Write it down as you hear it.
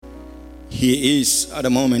He is, at the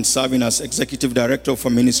moment, serving as Executive Director for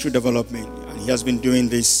Ministry Development, and he has been doing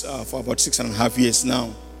this for about 6.5 years now.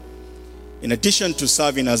 In addition to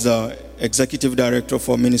serving as the Executive Director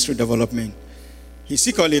for Ministry Development, he's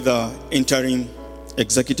equally the Interim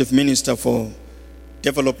Executive Minister for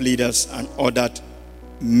Developed Leaders and Other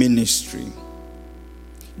Ministry.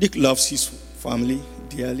 Dick loves his family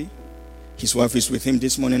dearly. His wife is with him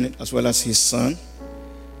this morning, as well as his son.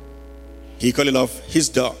 He equally loves his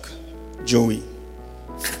dog, Joey,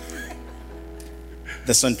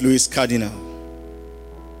 the St. Louis Cardinal,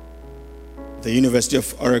 the University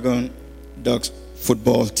of Oregon Ducks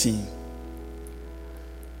football team.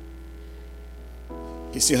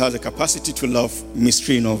 He still has the capacity to love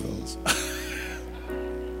mystery novels.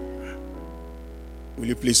 Will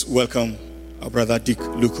you please welcome our brother Dick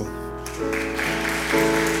Luco?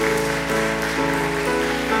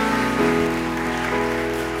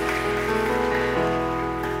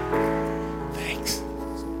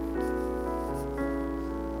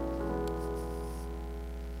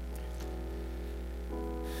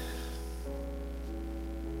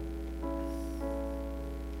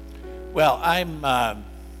 Well, I'm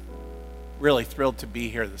really thrilled to be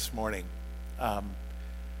here this morning.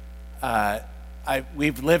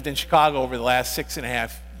 We've lived in Chicago over the last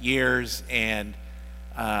 6.5 years, and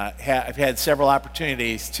I've had several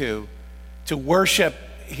opportunities to worship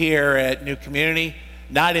here at New Community,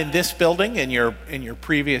 not in this building, in your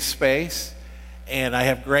previous space. And I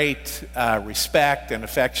have great respect and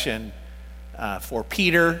affection for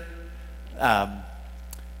Peter.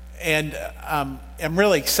 And I'm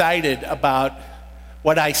really excited about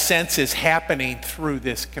what I sense is happening through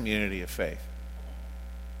this community of faith.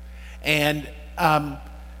 And I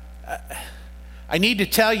need to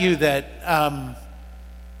tell you that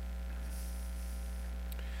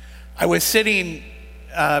I was sitting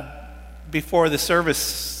before the service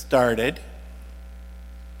started,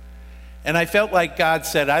 and I felt like God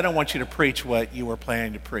said, I don't want you to preach what you were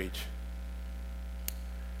planning to preach.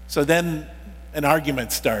 So then an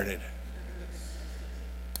argument started.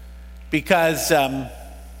 Because, I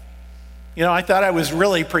thought I was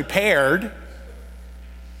really prepared.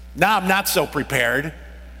 Now I'm not so prepared.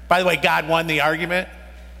 By the way, God won the argument,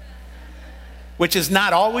 which is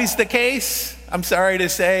not always the case, I'm sorry to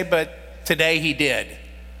say, but today he did.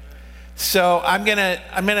 So I'm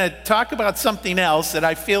gonna talk about something else that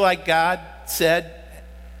I feel like God said.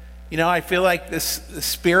 I feel like the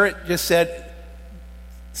Spirit just said,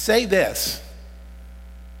 say this.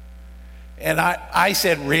 And I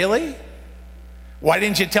said, really? Why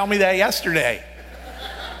didn't you tell me that yesterday?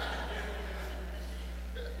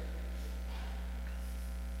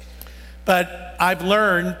 But I've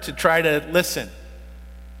learned to try to listen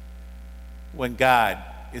when God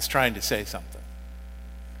is trying to say something.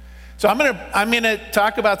 So I'm gonna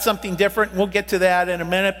talk about something different. We'll get to that in a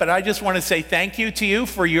minute, but I just want to say thank you to you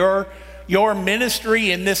for your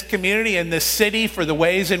ministry in this community, in this city, for the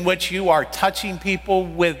ways in which you are touching people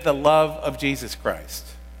with the love of Jesus Christ.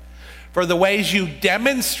 For the ways you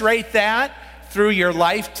demonstrate that through your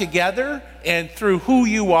life together and through who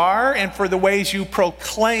you are, and for the ways you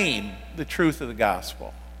proclaim the truth of the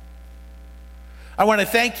gospel. I want to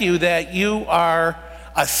thank you that you are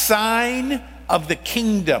a sign of the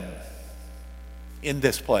kingdom in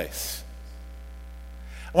this place.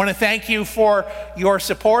 I want to thank you for your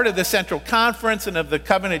support of the Central Conference and of the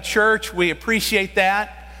Covenant Church. We appreciate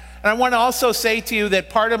that. And I want to also say to you that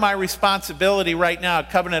part of my responsibility right now at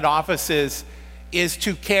Covenant offices is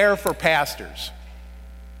to care for pastors.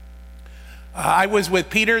 I was with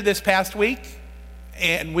Peter this past week,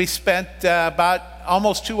 and we spent about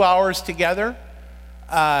almost 2 hours together.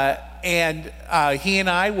 And he and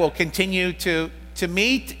I will continue to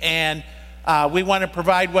meet, and we want to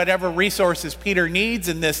provide whatever resources Peter needs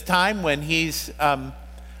in this time when he's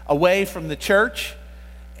away from the church.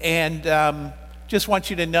 And just want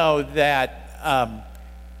you to know that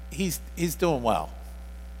he's doing well,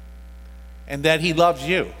 and that he loves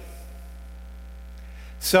you.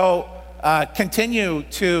 So continue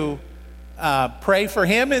to pray for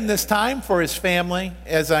him in this time, for his family,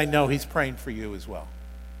 as I know he's praying for you as well.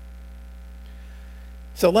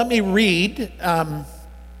 So let me read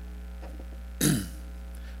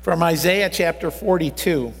from Isaiah chapter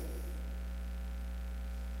 42,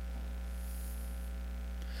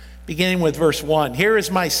 beginning with verse 1. Here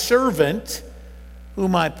is my servant,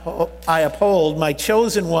 whom I uphold, my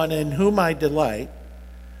chosen one in whom I delight.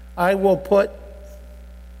 I will put...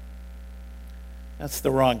 That's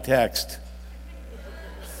the wrong text.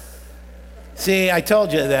 See, I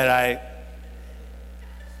told you that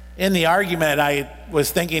in the argument, I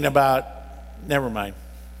was thinking about... Never mind.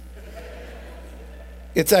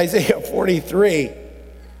 It's Isaiah 43.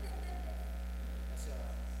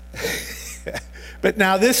 But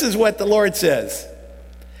now this is what the Lord says.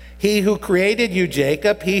 He who created you,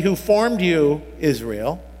 Jacob, he who formed you,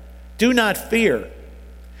 Israel, do not fear,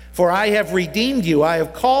 for I have redeemed you. I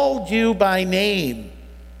have called you by name.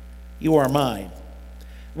 You are mine.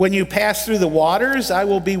 When you pass through the waters, I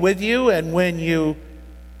will be with you, and when you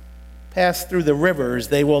pass through the rivers,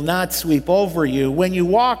 they will not sweep over you. When you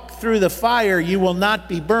walk through the fire, you will not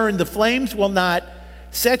be burned. The flames will not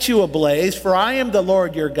set you ablaze, for I am the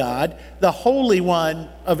Lord your God, the Holy One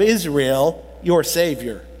of Israel, your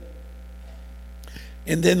Savior.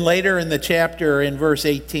 And then later in the chapter, in verse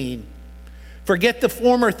 18, forget the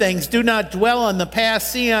former things, do not dwell on the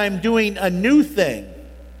past. See, I am doing a new thing.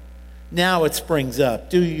 Now it springs up.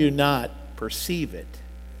 Do you not perceive it?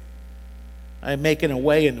 I am making a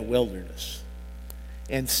way in the wilderness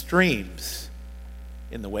and streams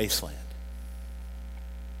in the wasteland.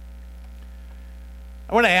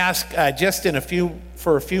 I want to ask just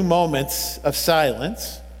for a few moments of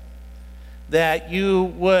silence that you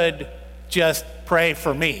would just pray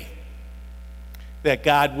for me, that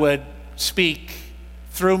God would speak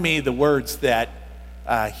through me the words that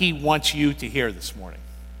he wants you to hear this morning.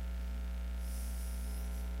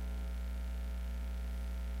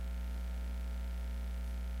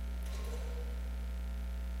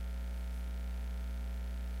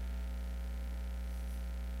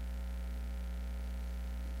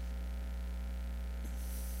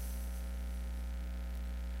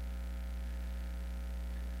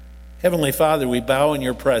 Heavenly Father, we bow in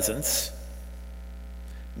your presence.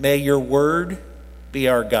 May your word be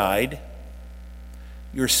our guide,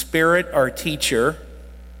 your spirit our teacher,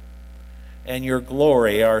 and your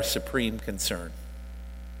glory our supreme concern.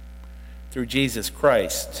 Through Jesus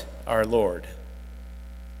Christ, our Lord.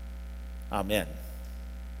 Amen.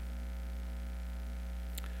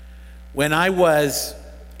 When I was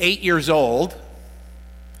 8 years old,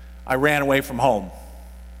 I ran away from home.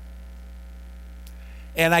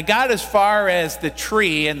 And I got as far as the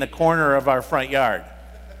tree in the corner of our front yard.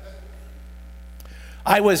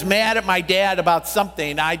 I was mad at my dad about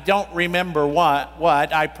something. I don't remember what.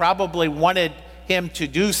 I probably wanted him to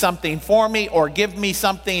do something for me or give me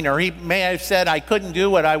something, or he may have said I couldn't do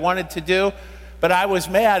what I wanted to do. But I was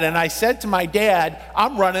mad, and I said to my dad,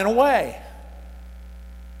 I'm running away.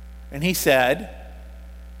 And he said,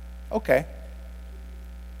 okay.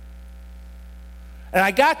 And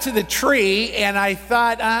I got to the tree, and I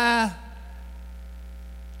thought,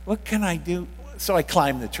 what can I do? So I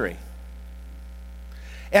climbed the tree.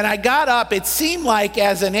 And I got up. It seemed like,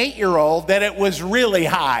 as an 8-year-old, that it was really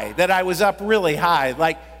high, that I was up really high,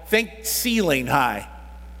 like think ceiling high.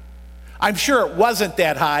 I'm sure it wasn't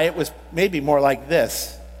that high. It was maybe more like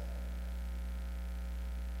this.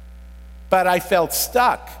 But I felt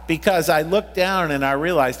stuck because I looked down and I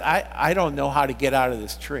realized I don't know how to get out of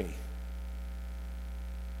this tree.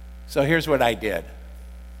 So here's what I did.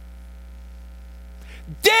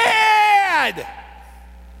 Dad!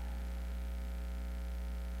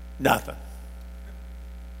 Nothing.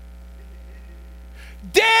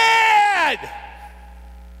 Dad!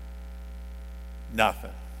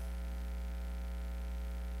 Nothing.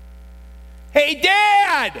 Hey,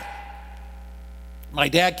 Dad! My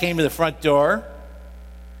dad came to the front door.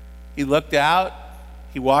 He looked out.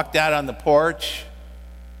 He walked out on the porch,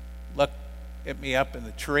 looked at me up in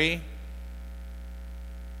the tree,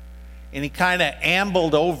 and he kind of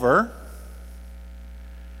ambled over,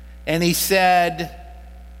 and he said,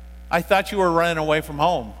 I thought you were running away from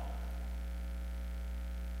home.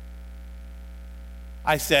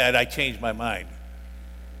 I said, I changed my mind.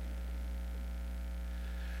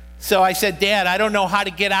 So I said, Dad, I don't know how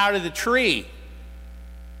to get out of the tree.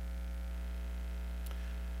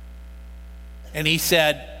 And he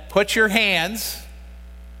said, put your hands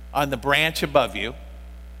on the branch above you.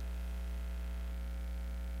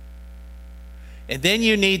 And then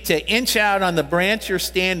you need to inch out on the branch you're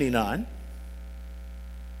standing on.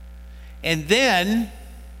 And then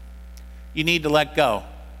you need to let go.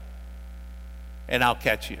 And I'll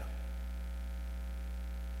catch you.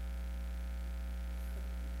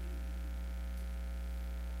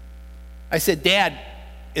 I said, Dad,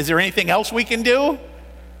 is there anything else we can do?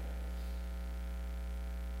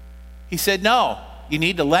 He said, no, you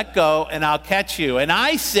need to let go and I'll catch you. And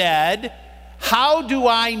I said, how do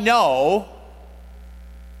I know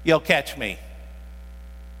you'll catch me?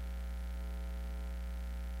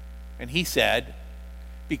 And he said,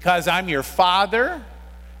 because I'm your father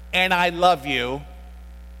and I love you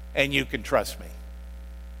and you can trust me.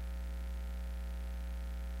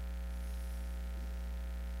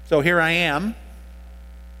 So here I am.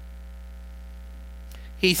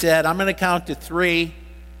 he said, I'm going to count to 3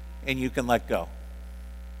 and you can let go.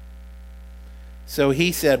 So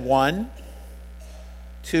he said 1,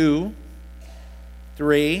 2,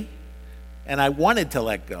 3, and I wanted to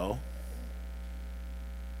let go,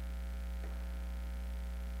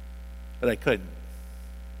 but I couldn't.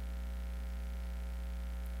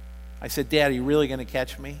 I said, Dad, are you really going to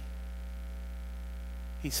catch me?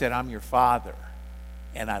 He said, I'm your father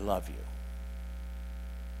and I love you.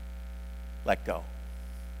 Let go.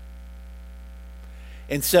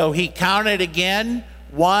 And so he counted again,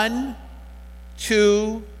 1,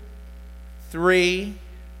 2, 3,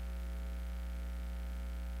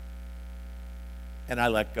 and I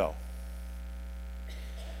let go.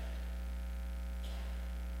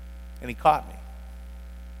 And he caught me.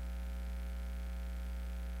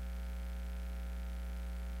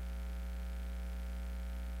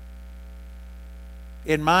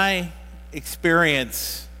 In my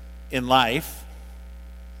experience in life,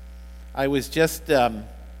 I just had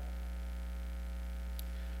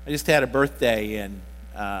a birthday in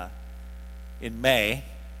May.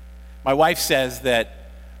 My wife says that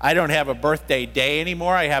I don't have a birthday day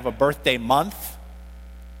anymore, I have a birthday month.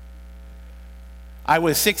 I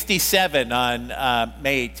was 67 on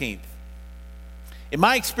May 18th. In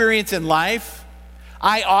my experience in life,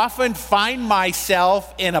 I often find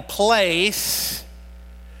myself in a place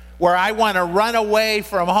where I want to run away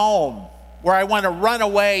from home, where I want to run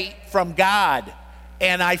away from God,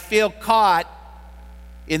 and I feel caught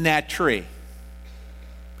in that tree,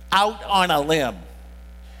 out on a limb.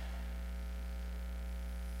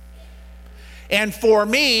 And for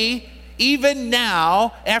me, even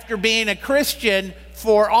now, after being a Christian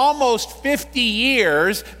for almost 50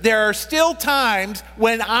 years, there are still times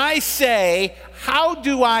when I say, how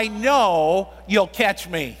do I know you'll catch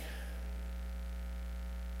me?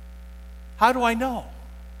 How do I know?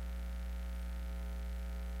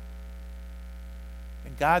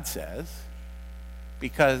 And God says,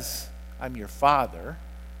 because I'm your father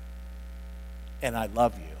and I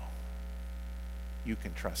love you, you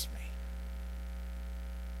can trust me.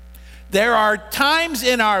 There are times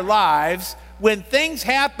in our lives when things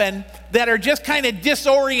happen that are just kind of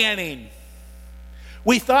disorienting.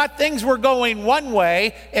 We thought things were going one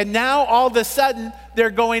way, and now all of a sudden they're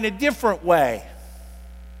going a different way.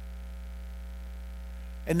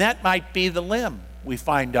 And that might be the limb we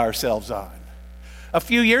find ourselves on. A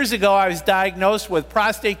few years ago, I was diagnosed with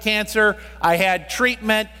prostate cancer. I had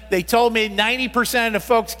treatment. They told me 90% of the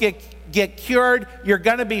folks get cured. You're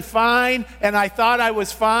going to be fine. And I thought I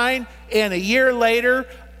was fine. And a year later,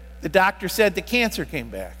 the doctor said the cancer came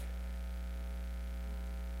back.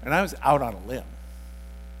 And I was out on a limb.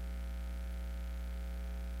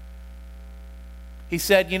 He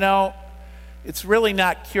said, it's really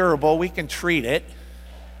not curable. We can treat it.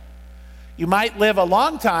 You might live a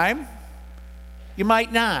long time. You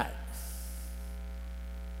might not.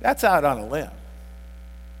 That's out on a limb.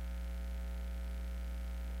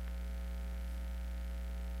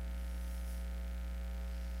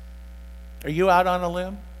 Are you out on a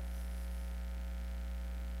limb?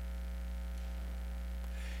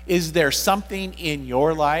 Is there something in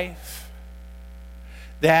your life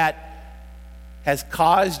that has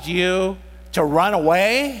caused you to run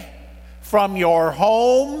away from your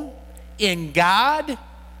home in God?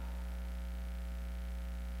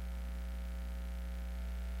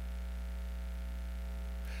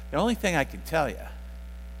 The only thing I can tell you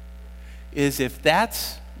is if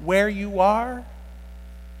that's where you are,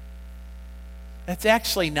 that's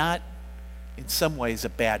actually not, in some ways, a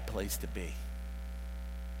bad place to be.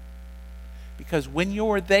 Because when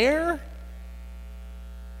you're there,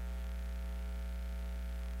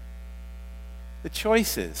 the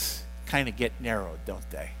choices kind of get narrowed, don't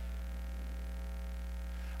they?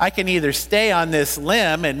 I can either stay on this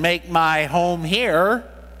limb and make my home here,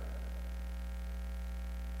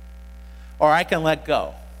 or I can let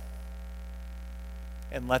go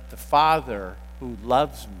and let the Father who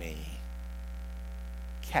loves me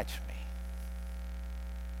catch me.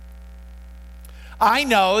 I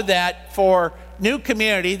know that for New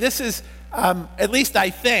Community, this is, at least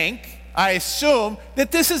I assume,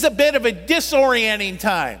 that this is a bit of a disorienting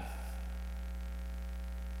time.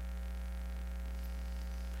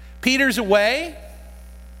 Peter's away.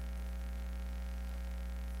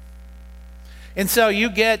 And so you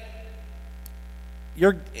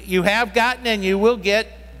have gotten and you will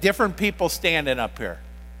get different people standing up here.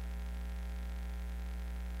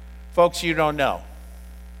 Folks you don't know.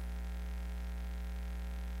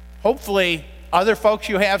 Hopefully, other folks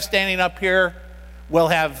you have standing up here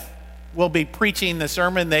will be preaching the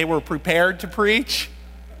sermon they were prepared to preach.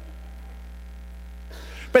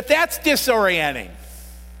 But that's disorienting.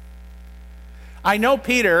 I know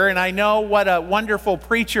Peter, and I know what a wonderful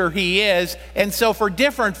preacher he is, and so for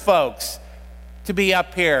different folks to be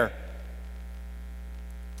up here,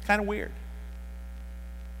 it's kind of weird.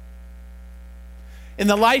 In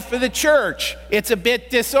the life of the church, it's a bit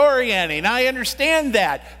disorienting. I understand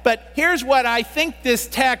that. But here's what I think this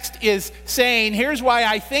text is saying. Here's why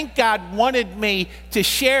I think God wanted me to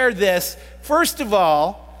share this. First of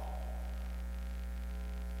all,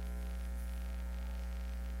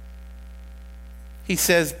 he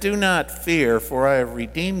says, "Do not fear, for I have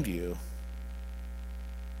redeemed you.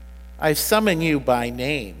 I summon you by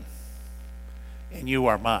name, and you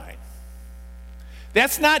are mine."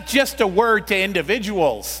 That's not just a word to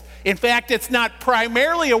individuals. In fact, it's not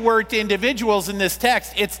primarily a word to individuals in this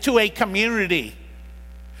text. It's to a community,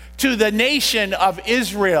 to the nation of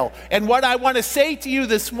Israel. And what I want to say to you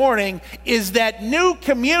this morning is that new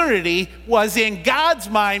community was in God's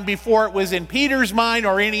mind before it was in Peter's mind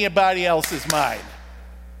or anybody else's mind.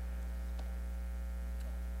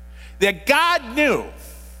 That God knew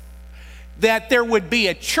that there would be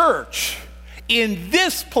a church in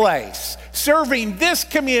this place, serving this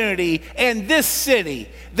community and this city,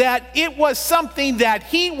 that it was something that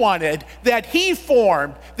he wanted, that he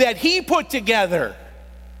formed, that he put together.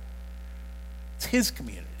 It's his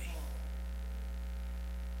community.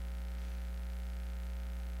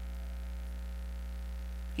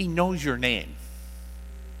 He knows your name.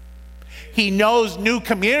 He knows new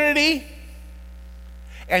community,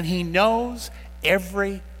 and he knows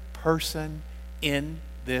every person in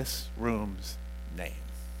this room's name.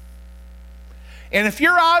 And if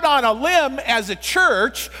you're out on a limb as a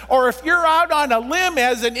church, or if you're out on a limb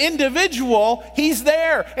as an individual, he's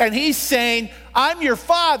there and he's saying, "I'm your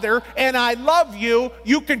father and I love you.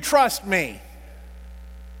 You can trust me."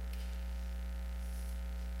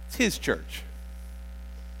 It's his church.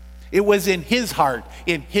 It was in his heart,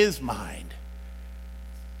 in his mind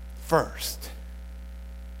first.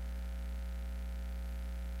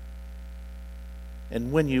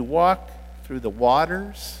 And when you walk through the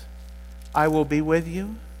waters, I will be with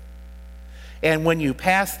you. And when you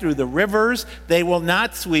pass through the rivers, they will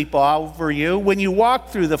not sweep over you. When you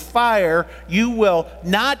walk through the fire, you will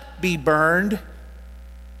not be burned.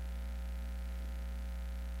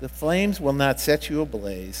 The flames will not set you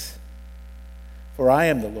ablaze. For I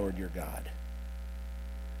am the Lord your God,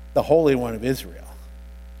 the Holy One of Israel,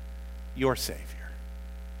 your Savior.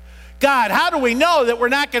 God, how do we know that we're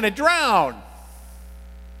not going to drown?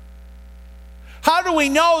 How do we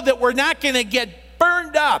know that we're not going to get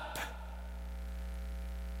burned up?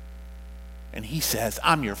 And he says,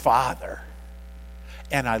 "I'm your father,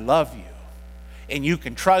 and I love you, and you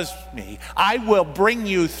can trust me. I will bring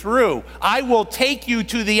you through. I will take you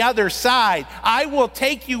to the other side. I will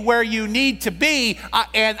take you where you need to be,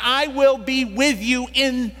 and I will be with you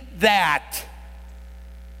in that."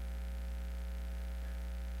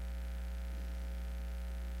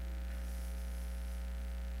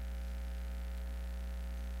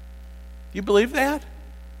 Do you believe that?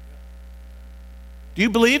 Do you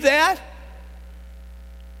believe that?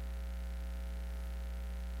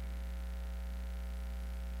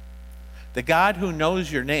 The God who knows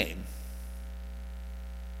your name,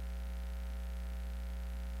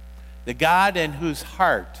 the God in whose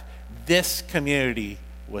heart this community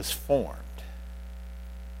was formed,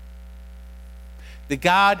 the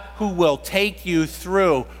God who will take you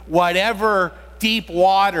through whatever deep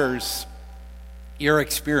waters you're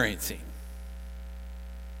experiencing.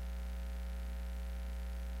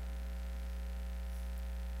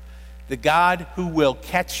 The God who will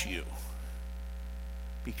catch you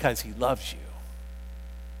because he loves you,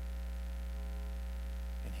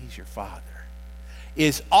 and he's your Father,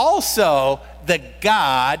 is also the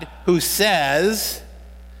God who says,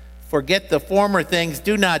 "Forget the former things,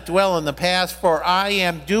 do not dwell in the past, for I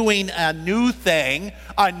am doing a new thing,"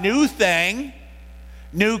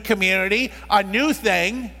 new community, a new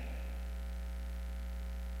thing.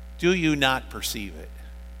 Do you not perceive it?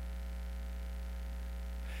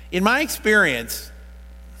 In my experience,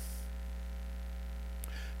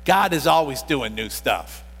 God is always doing new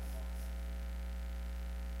stuff.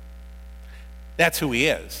 That's who he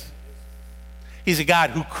is. He's a God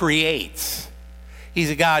who creates. He's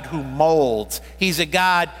a God who molds. He's a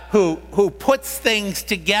God who puts things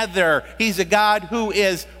together. He's a God who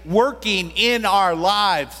is working in our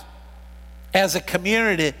lives as a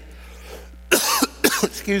community.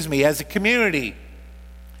 Excuse me, as a community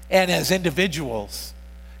and as individuals.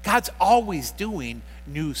 God's always doing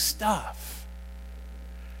new stuff.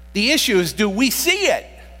 The issue is, do we see it?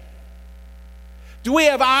 Do we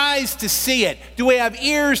have eyes to see it? Do we have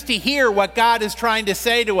ears to hear what God is trying to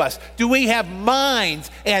say to us? Do we have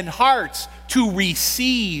minds and hearts to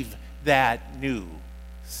receive that new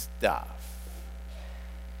stuff?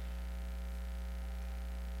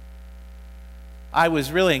 I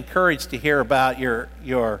was really encouraged to hear about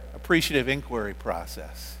your appreciative inquiry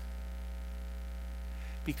process,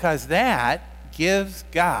 because that gives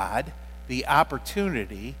God the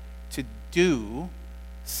opportunity to do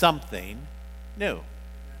something new.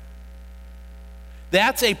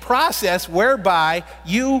 That's a process whereby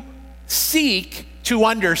you seek to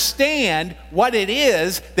understand what it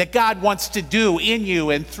is that God wants to do in you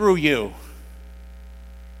and through you.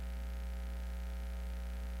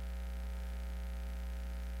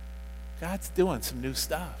 God's doing some new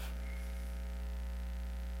stuff.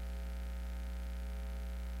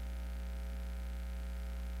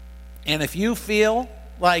 And if you feel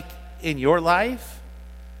like in your life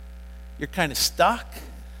you're kind of stuck,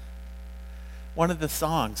 one of the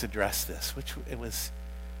songs addressed this, which it was,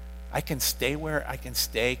 I can stay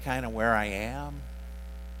kind of where I am.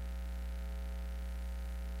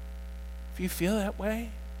 If you feel that way,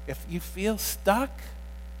 if you feel stuck,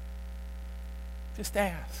 just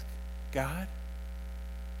ask, God,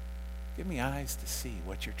 give me eyes to see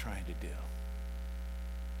what you're trying to do.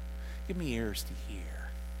 Give me ears to hear.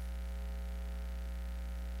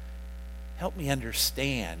 Help me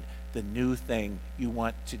understand the new thing you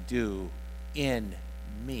want to do in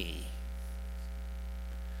me.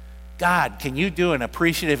 God, can you do an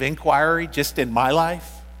appreciative inquiry just in my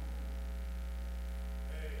life?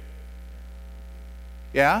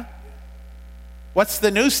 Yeah? What's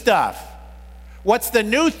the new stuff? What's the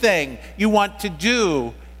new thing you want to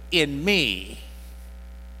do in me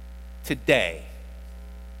today?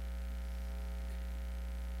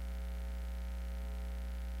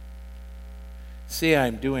 See,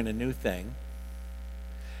 I'm doing a new thing.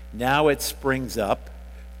 Now it springs up.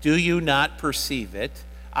 Do you not perceive it?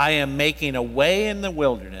 I am making a way in the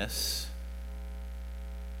wilderness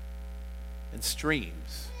and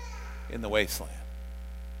streams in the wasteland.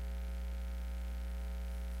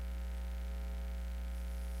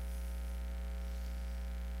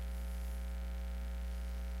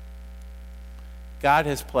 God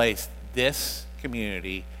has placed this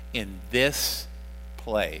community in this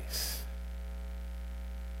place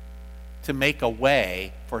to make a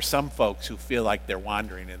way for some folks who feel like they're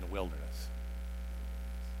wandering in the wilderness.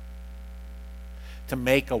 To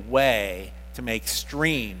make a way, to make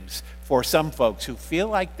streams for some folks who feel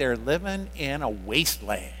like they're living in a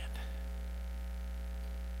wasteland.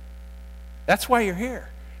 That's why you're here.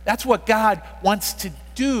 That's what God wants to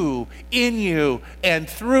do in you and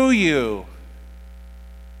through you.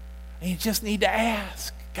 And you just need to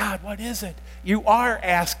ask, God, what is it? You are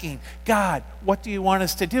asking, God, what do you want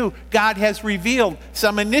us to do? God has revealed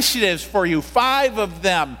some initiatives for you, 5 of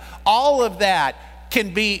them. All of that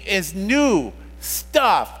is new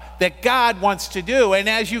stuff that God wants to do. And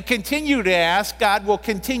as you continue to ask, God will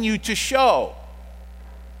continue to show.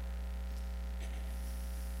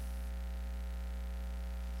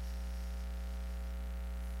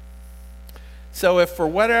 So if for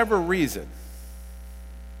whatever reason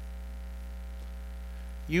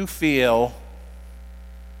you feel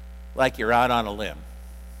like you're out on a limb,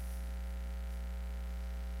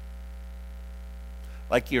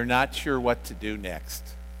 like you're not sure what to do next,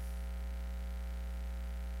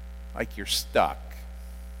 like you're stuck,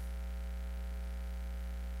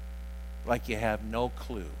 like you have no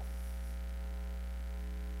clue,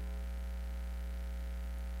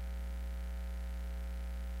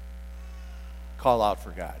 call out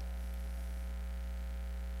for God.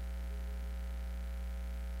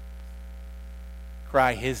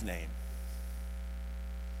 Cry his name.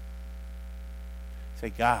 Say,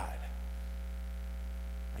 God,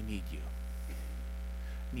 I need you.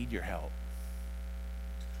 I need your help.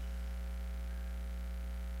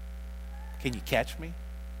 Can you catch me?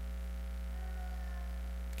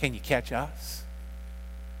 Can you catch us?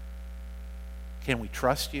 Can we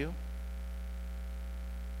trust you?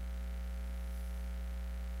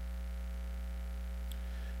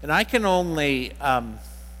 And I can only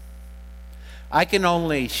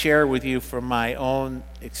share with you from my own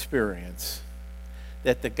experience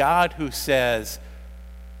that the God who says,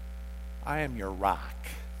 I am your rock,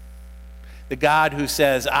 the God who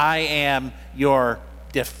says, I am your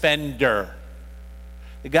defender,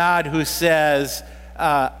 the God who says,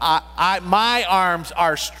 my arms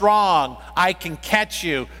are strong, I can catch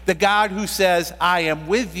you, the God who says, I am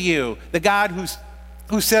with you, the God who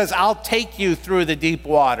says, I'll take you through the deep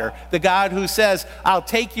water, the God who says, I'll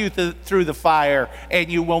take you through the fire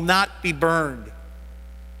and you will not be burned.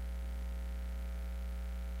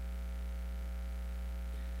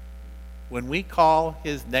 when we call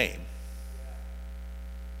his name,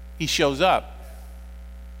 he shows up.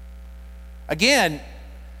 Again,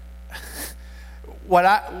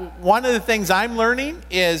 one of the things I'm learning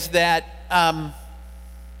is that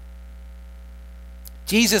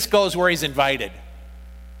Jesus goes where he's invited.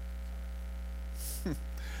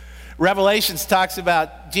 Revelations talks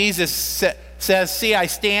about Jesus says, "See, I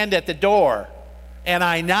stand at the door and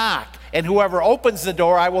I knock, and whoever opens the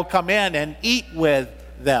door, I will come in and eat with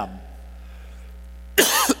them,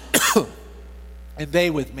 and they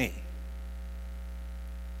with me."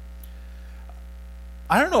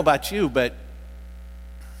 I don't know about you, but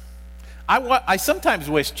I sometimes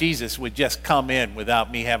wish Jesus would just come in without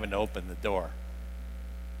me having to open the door.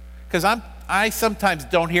 Because I sometimes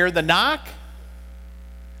don't hear the knock.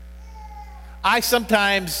 I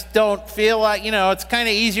sometimes don't feel like, it's kind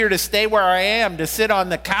of easier to stay where I am, to sit on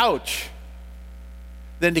the couch,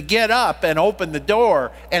 than to get up and open the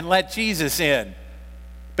door and let Jesus in.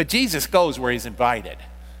 But Jesus goes where he's invited.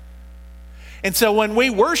 And so when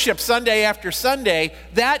we worship Sunday after Sunday,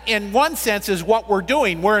 that in one sense is what we're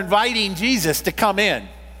doing. We're inviting Jesus to come in.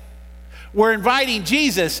 We're inviting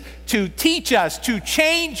Jesus to teach us, to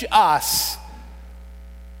change us,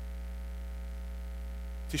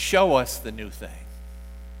 to show us the new thing.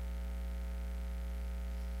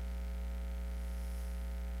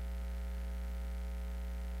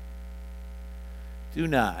 Do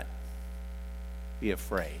not be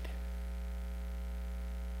afraid,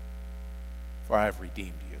 for I have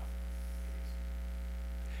redeemed you,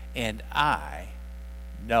 and I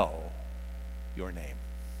know your name.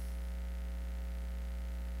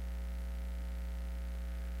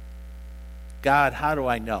 God, how do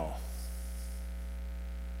I know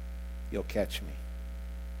you'll catch me?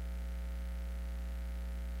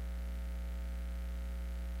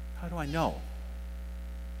 How do I know?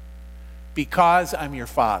 Because I'm your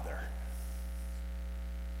Father,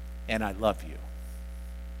 and I love you,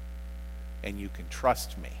 and you can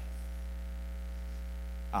trust me.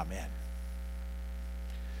 Amen.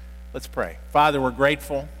 Let's pray. Father, we're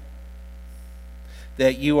grateful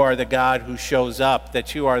that you are the God who shows up,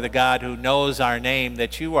 that you are the God who knows our name,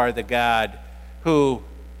 that you are the God who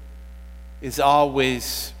is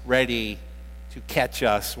always ready to catch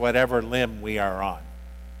us, whatever limb we are on.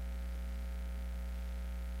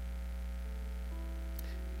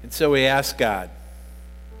 And so we ask God,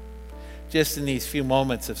 just in these few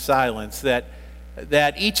moments of silence, that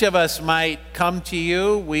each of us might come to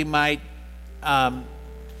you. We might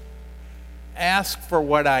ask for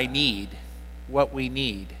what I need, what we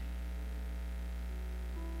need.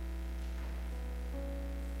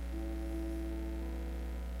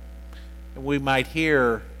 And we might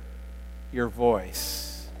hear your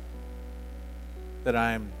voice, that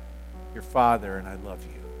I am your Father and I love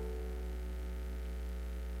you.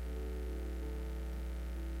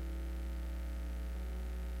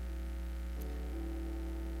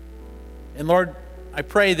 And Lord, I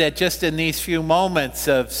pray that just in these few moments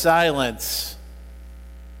of silence,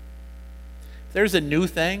 if there's a new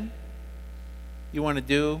thing you want to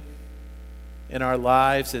do in our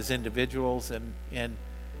lives as individuals and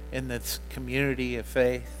in this community of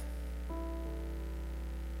faith,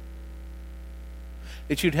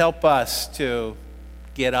 that you'd help us to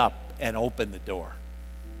get up and open the door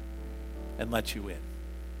and let you in.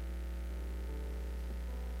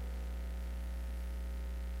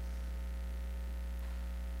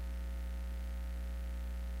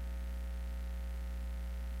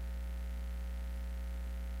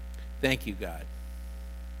 Thank you, God.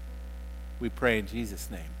 We pray in Jesus'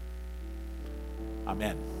 name.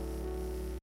 Amen.